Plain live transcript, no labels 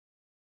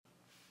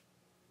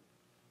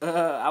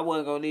I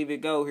wasn't gonna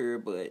even go here,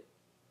 but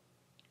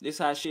this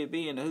how shit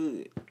be in the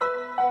hood.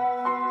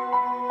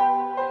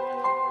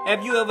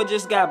 Have you ever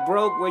just got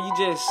broke where you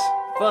just,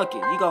 fuck it,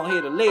 you gonna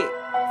hit a lick?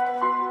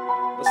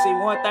 But see,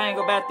 one thing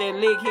about that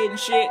lick hitting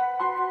shit,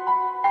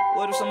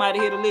 what if somebody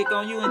hit a lick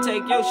on you and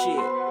take your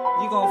shit?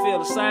 You gonna feel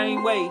the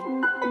same way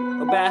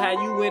about how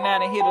you went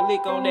out and hit a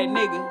lick on that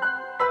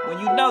nigga when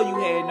you know you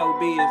had no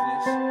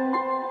business.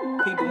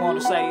 People wanna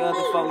say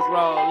other folks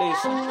wrong,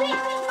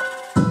 listen.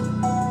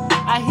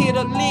 I hit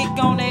a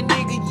lick on that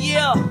nigga,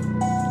 yeah.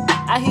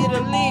 I hit a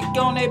lick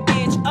on that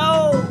bitch,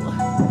 oh.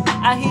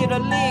 I hit a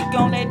lick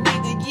on that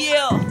nigga,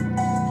 yeah.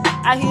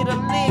 I hit a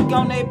lick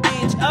on that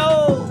bitch,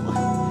 oh.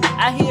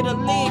 I hit a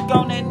lick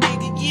on that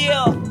nigga,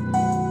 yeah.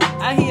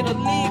 I hit a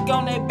lick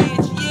on that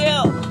bitch,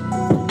 yeah.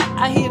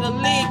 I hit a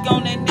lick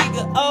on that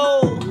nigga,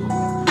 oh.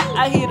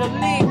 I hit a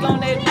lick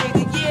on that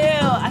nigga,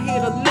 yeah. I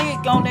hit a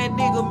lick on that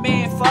nigga,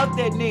 man, fuck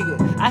that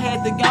nigga. I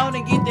had to go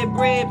and get that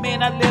bread,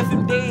 man, I left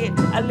him dead.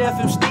 I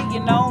left him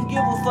stinking, I don't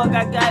give a fuck,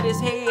 I got his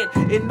head.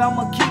 And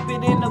I'ma keep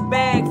it in the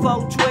bag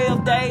for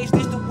 12 days,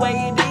 this the way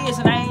it is.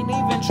 And I ain't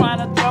even trying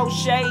to throw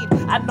shade.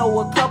 I know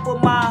a couple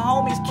of my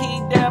homies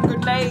keep damn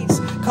grenades.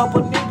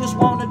 Couple niggas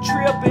wanna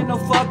trip in the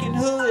fucking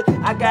hood.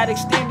 I got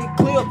extended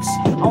clips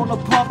on the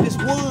pump this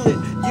wood.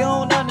 You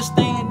don't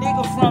understand,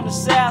 nigga from the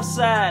south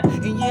side.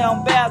 And yeah,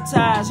 I'm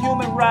baptized,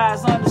 human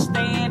rise,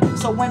 understand.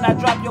 So when I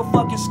drop your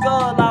fucking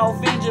skull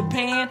off in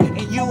Japan,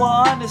 and you will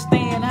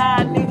understand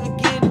how a nigga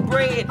getting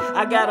bread.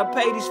 I gotta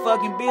pay these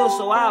fucking bills,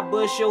 so I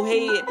bust your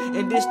head.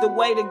 And this the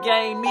way the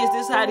game is,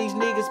 this how these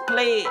niggas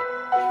play it.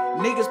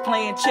 Niggas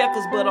playing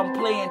checkers, but I'm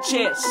playing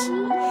chess.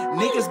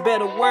 Niggas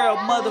better wear a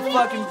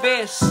motherfucking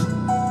vest.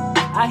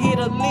 I hit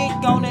a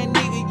lick on that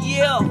nigga,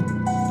 yeah.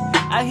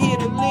 I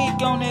hit a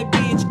lick on that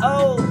bitch,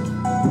 oh.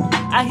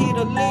 I hit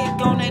a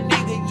lick on that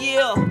nigga,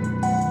 yeah.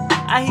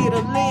 I hit a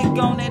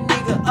lick on that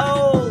nigga,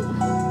 oh.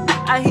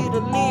 I hit a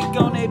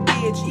lick on that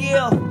bitch,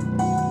 yeah.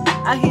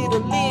 I hit a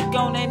lick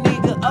on that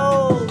nigga,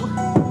 oh.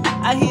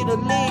 I hit a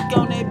lick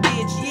on that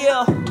bitch,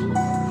 yeah.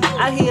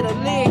 I hit a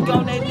lick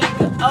on that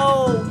nigga,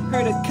 oh.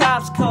 Heard the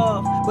cops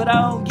come, but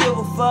I don't give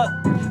a fuck.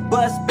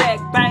 Bust back,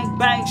 bang,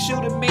 bang,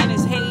 shoot him in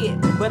his head.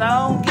 But I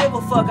don't give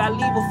a fuck, I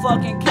leave a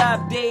fucking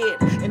cop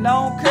dead. And I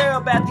don't care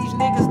about these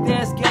niggas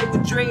that's gay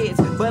with dreads.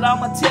 But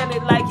I'ma tell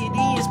it like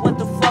it is, what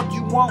the fuck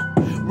you want.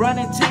 Run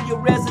into your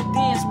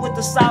residence with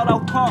the sawed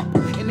off pump.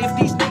 And if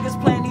these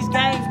niggas playing these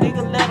games,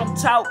 nigga, let them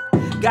talk.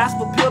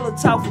 Gospel pillar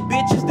talk for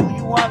bitches, do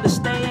you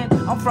understand?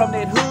 I'm from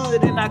that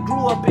hood and I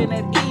grew up in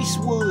that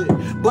Eastwood.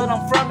 But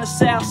I'm from the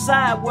south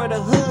side where the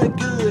hood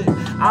good.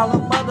 All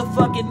them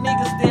motherfucking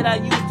niggas that I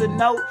used to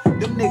know,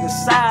 them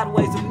niggas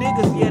sideways, them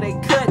niggas, yeah, they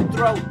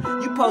cutthroat.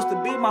 You supposed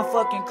to be my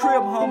fucking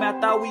crib home, I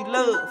thought we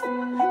loved.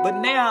 But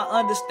now I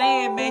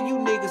understand, man, you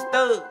niggas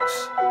thugs.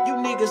 You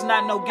niggas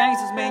not no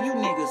gangsters, man, you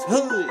niggas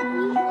hood.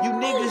 You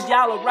niggas,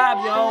 y'all will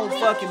rob your own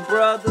fucking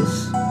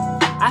brothers.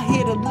 I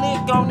hit a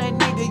lick on that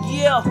nigga,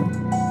 yeah.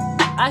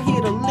 I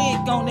hit a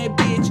lick on that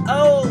bitch,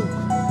 oh.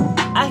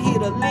 I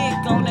hit a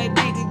lick on that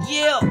nigga,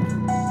 yeah.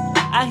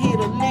 I hit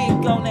a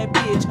lick on that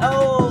bitch,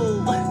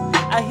 oh.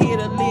 I hit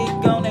a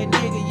lick on that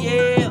nigga,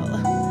 yeah.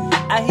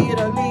 I hit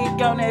a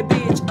lick on that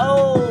bitch,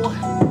 oh.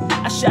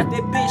 I shot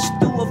that bitch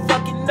through a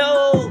fucking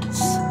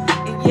nose.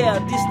 And yeah,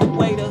 this the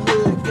way the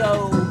hood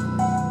go.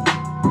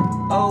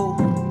 Oh,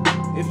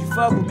 if you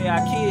fuck with me, I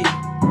kill you.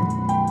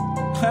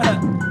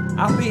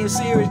 I'm being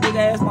serious,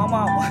 nigga, ask my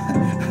mama.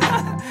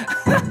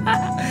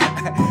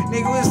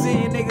 Nigga, we're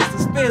seeing niggas to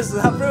Spencer.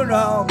 I'm from the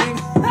home, nigga.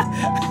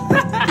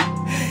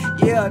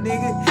 Yeah,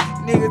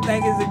 nigga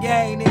think it's a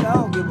game, nigga. I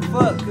don't give a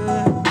fuck, cuz.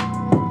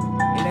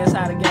 And that's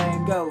how the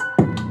game go.